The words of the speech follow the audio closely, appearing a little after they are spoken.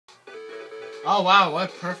Oh wow,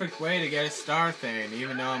 what perfect way to get a star thing,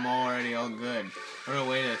 even though I'm already all good. What a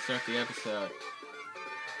way to start the episode.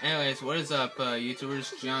 Anyways, what is up,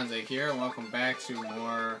 YouTubers? Johnzza here, and welcome back to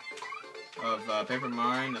more of Paper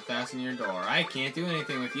Mario and the 1,000-Year Door. I can't do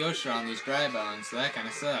anything with Yoshi on these dry bones, so that kind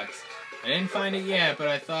of sucks. I didn't find it yet, but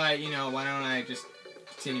I thought, you know, why don't I just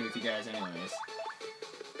continue with you guys anyways.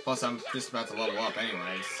 Plus, I'm just about to level up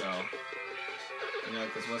anyways, so... You know,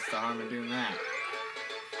 because what's the harm in doing that?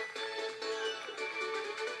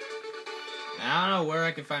 I don't know where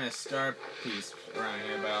I can find a star piece around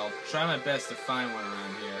here, but I'll try my best to find one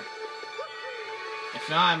around here. If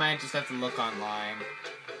not, I might just have to look online.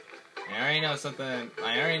 I already know something.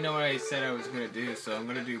 I already know what I said I was gonna do, so I'm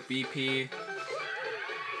gonna do BP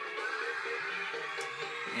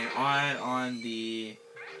and on the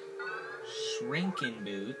shrinking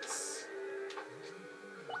boots.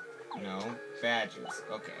 No badges.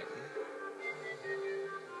 Okay.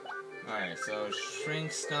 Alright, so shrink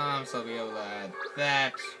stomps, I'll be able to add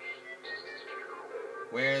that.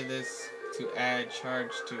 Wear this to add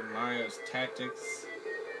charge to Mario's tactics.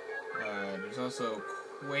 There's also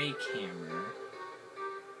Quake Hammer.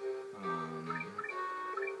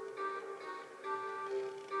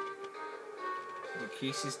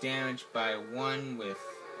 Decreases damage by 1 with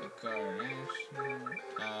a guard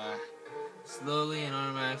action. Slowly and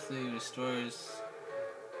automatically restores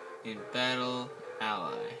in battle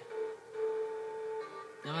ally.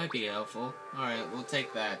 That might be helpful. Alright, we'll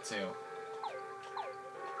take that too.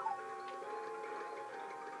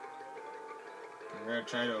 I'm gonna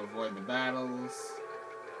try to avoid the battles.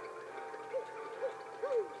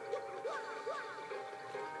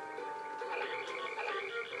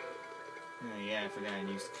 Oh yeah, I forgot I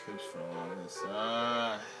used coops for a lot of this.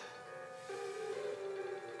 Fuck.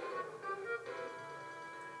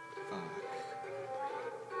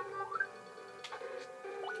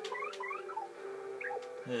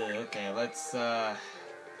 Okay, let's, Alright,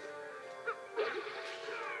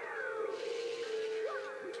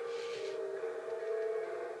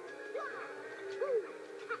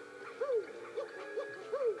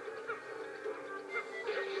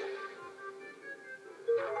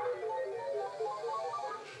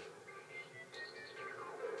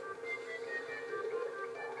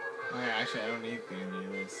 actually, I don't need any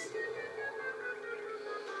of this.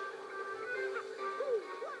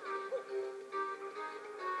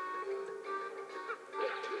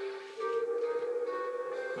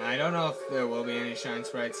 I don't know if there will be any shine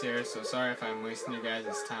sprites here, so sorry if I'm wasting your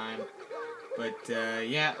guys' time. But,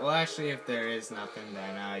 yeah, well, actually, if there is nothing,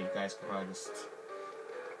 then, you guys can probably just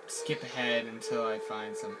skip ahead until I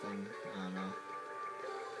find something. I don't know.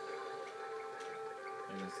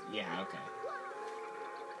 Yeah, okay.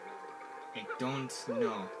 I don't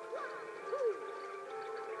know.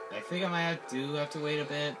 I think I might have to wait a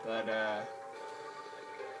bit, but,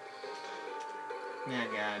 yeah,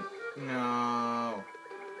 God. No.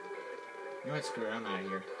 You know what, screw it, I'm out of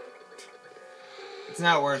here. It's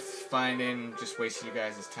not worth finding, just wasting you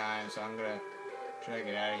guys' time, so I'm gonna try to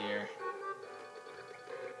get out of here.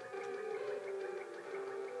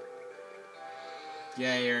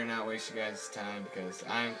 Yeah, you're not wasting you guys' time, because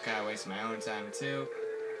I'm kinda wasting my own time too.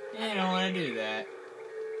 And I don't wanna do that.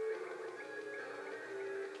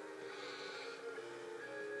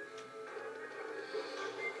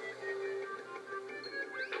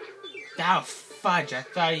 Oh, fudge, I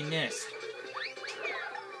thought he missed.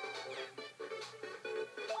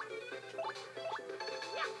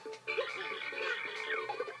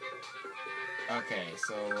 Okay,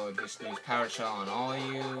 so we'll just use Power Shell on all of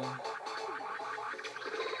you.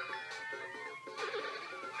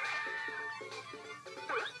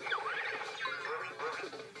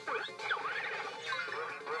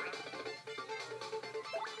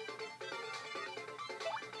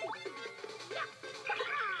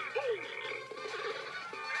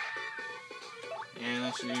 And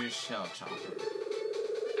let's use Shell Chopper.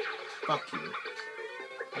 Fuck you.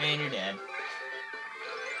 And you're dead.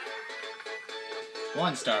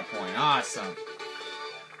 1 star point. Awesome.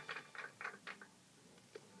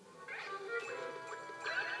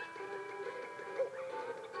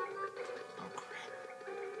 Oh, crap.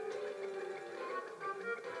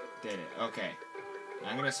 Did it. Okay.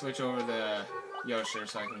 I'm gonna switch over the yoishers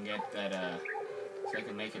so I can get that, so I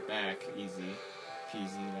can make it back easy.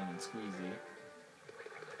 Peasy, lemon squeezy.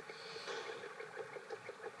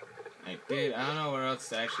 I don't know where else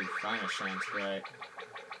to actually find a shine sprite.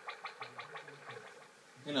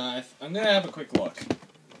 You know, I'm gonna have a quick look.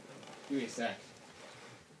 Give me a sec.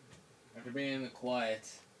 After being in the quiet.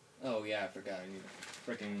 Oh yeah, I forgot. I need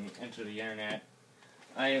to freaking enter the internet.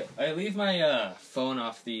 I leave my phone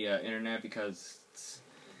off the internet because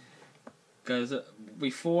Because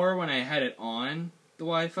before, when I had it on the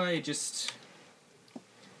Wi-Fi, it just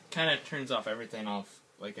kind of turns off everything off,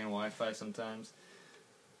 like in Wi-Fi sometimes.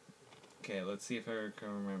 Okay, let's see if I can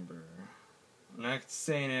remember. I'm not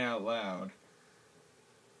saying it out loud.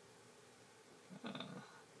 Did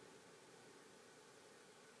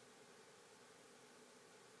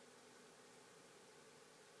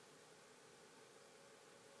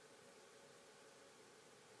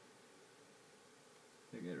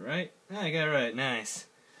I get it right? I got it right. Nice.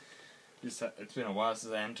 Just it's been a while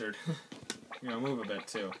since I entered. I'm gonna move a bit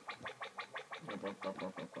too.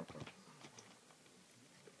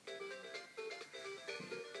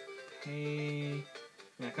 Hey,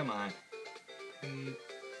 now come on.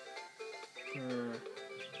 Paper.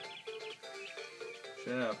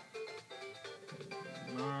 Shut up.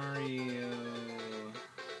 Mario.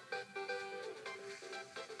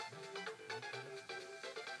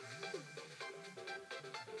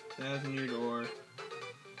 Thousand-year door.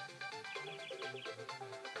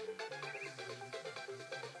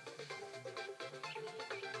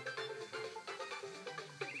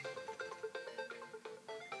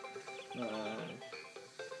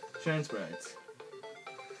 Shine sprites.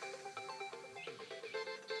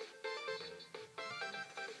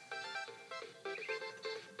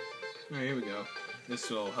 Alright, here we go. This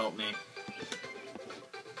will help me.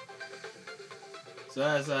 So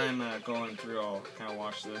as I'm going through, I'll kind of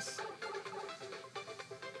watch this.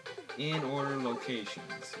 In order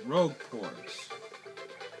locations. Rogue ports.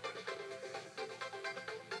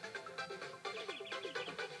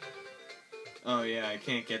 Oh yeah, I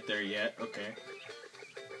can't get there yet. Okay.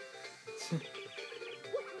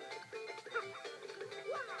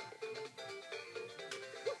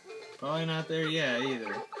 Probably not there yet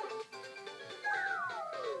either.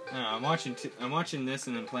 No, I'm watching this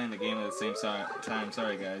and then playing the game at the same time.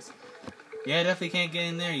 Sorry, guys. Yeah, I definitely can't get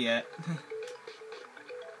in there yet.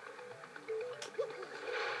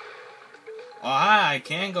 Ah, I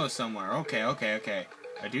can go somewhere. Okay.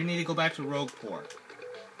 I do need to go back to Rogueport.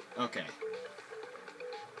 Okay.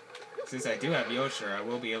 Since I do have Yosher, I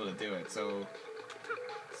will be able to do it. So,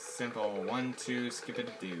 simple 1, 2, skip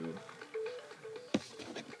it to do.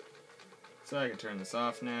 So I can turn this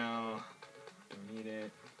off now. Don't need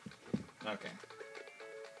it. Okay.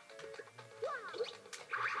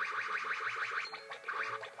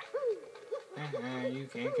 You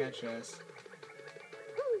can't catch us.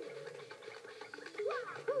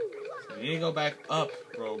 So we need to go back up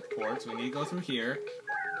Rogueport. So we need to go through here.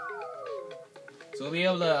 So we'll be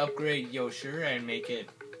able to upgrade Yosher and make it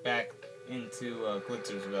back into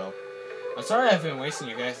Glitzersville. I'm sorry I've been wasting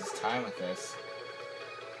your guys' time with this.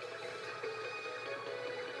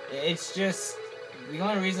 It's just, the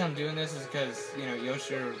only reason I'm doing this is because, you know,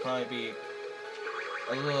 Yosher would probably be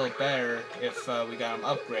a little better if we got him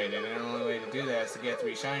upgraded, and the only way to do that is to get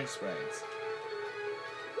 3 shine sprites.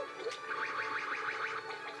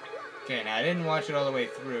 Okay, now I didn't watch it all the way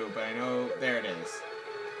through, but I know, there it is.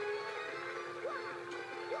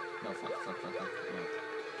 No, fuck. No.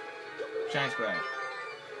 Shine sprite.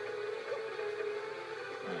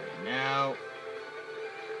 Alright, now...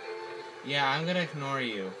 Yeah, I'm gonna ignore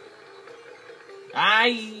you.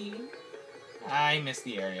 I missed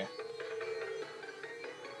the area.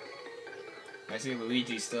 I see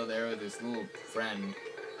Luigi's still there with his little friend,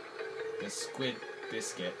 the Squid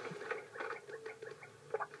Biscuit.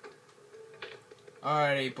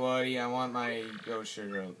 Alrighty, buddy, I want my Yosher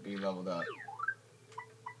to be leveled up.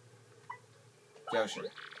 Yosher.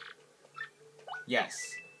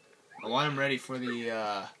 Yes. I want him ready for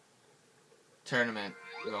the tournament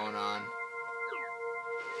going on.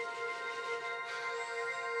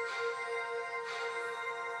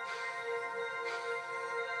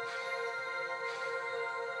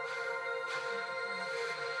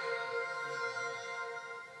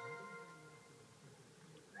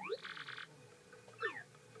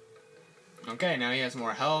 Okay, now he has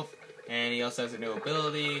more health, and he also has a new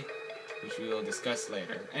ability, which we will discuss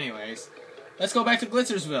later. Anyways, let's go back to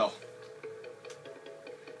Glitzersville.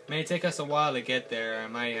 May take us a while to get there. I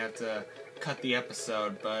might have to cut the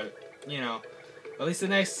episode, but, you know, at least the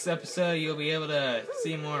next episode you'll be able to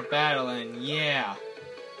see more battle, and yeah.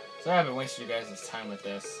 Sorry I haven't wasted you guys' time with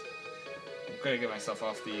this. I'm gonna get myself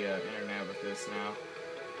off the internet with this now.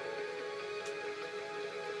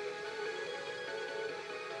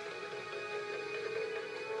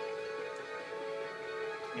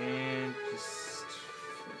 And just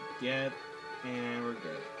forget, and we're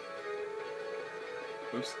good.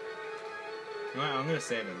 Oops. You know what? I'm gonna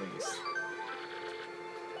save at least.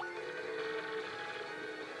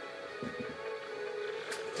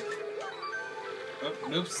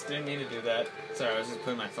 Oh, oops, didn't mean to do that. Sorry, I was just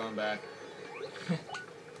putting my phone back.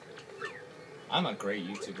 I'm a great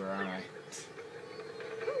YouTuber, aren't I?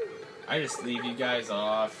 I just leave you guys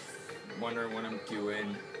off, wondering what I'm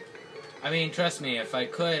doing. I mean, trust me, if I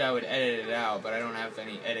could, I would edit it out, but I don't have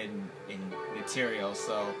any editing material,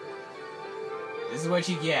 so this is what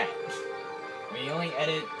you get. The only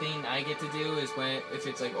edit thing I get to do is if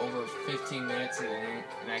it's like over 15 minutes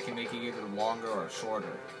and I can make it either longer or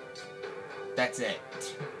shorter. That's it.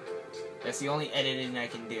 That's the only editing I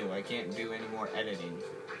can do. I can't do any more editing.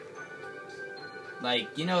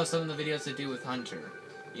 Like, you know, some of the videos I do with Hunter.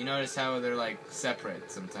 You notice how they're like separate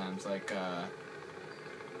sometimes. Like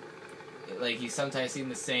you sometimes see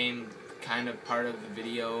the same kind of part of the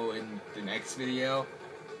video in the next video.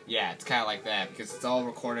 Yeah, it's kind of like that because it's all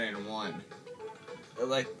recorded in one.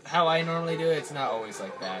 Like how I normally do it, it's not always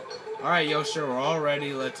like that. Alright, Yosher, we're all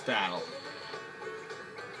ready, let's battle.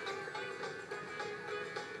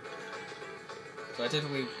 So I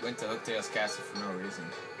typically went to Hooktail's castle for no reason.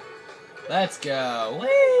 Let's go!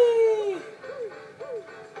 Whee!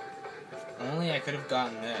 If only I could have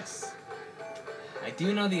gotten this. I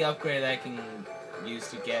do know the upgrade that I can use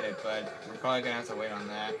to get it, but we're probably gonna have to wait on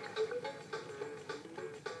that.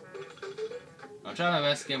 I'll try my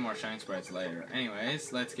best to get more shine sprites later.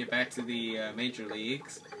 Anyways, let's get back to the major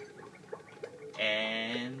leagues.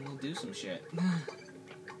 And we'll do some shit.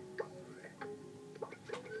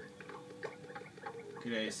 Good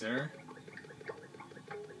day, sir.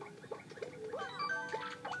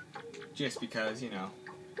 Just because, you know.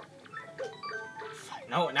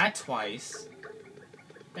 No, not twice.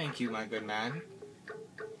 Thank you, my good man.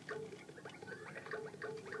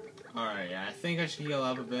 Alright, yeah, I think I should heal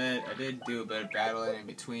up a bit. I did do a bit of battling in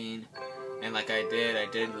between. And like I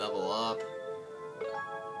did level up.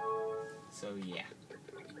 So, yeah.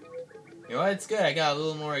 You know what, it's good. I got a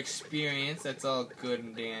little more experience. That's all good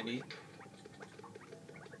and dandy.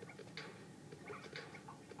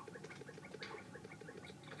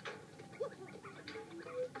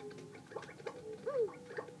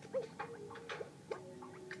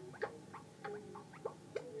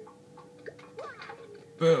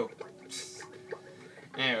 Boo.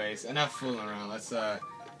 Anyways, enough fooling around. Let's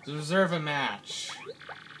reserve a match.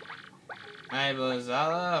 Alright,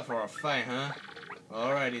 Johnzza, for a fight, huh?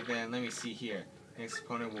 Alrighty then, let me see here. Next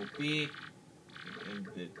opponent will be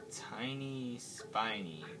the Tiny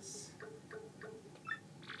Spinies.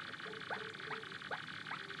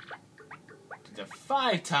 To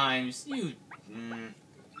 5 times, you...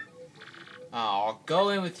 I'll go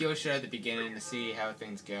in with Yoshi at the beginning to see how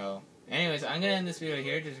things go. Anyways, I'm gonna end this video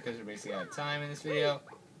here just because we're basically out of time in this video.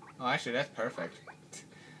 Oh, actually, that's perfect.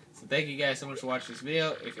 So thank you guys so much for watching this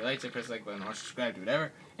video. If you liked it, press the like button or subscribe to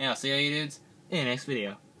whatever. And I'll see all you dudes in the next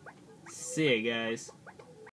video. See ya, guys.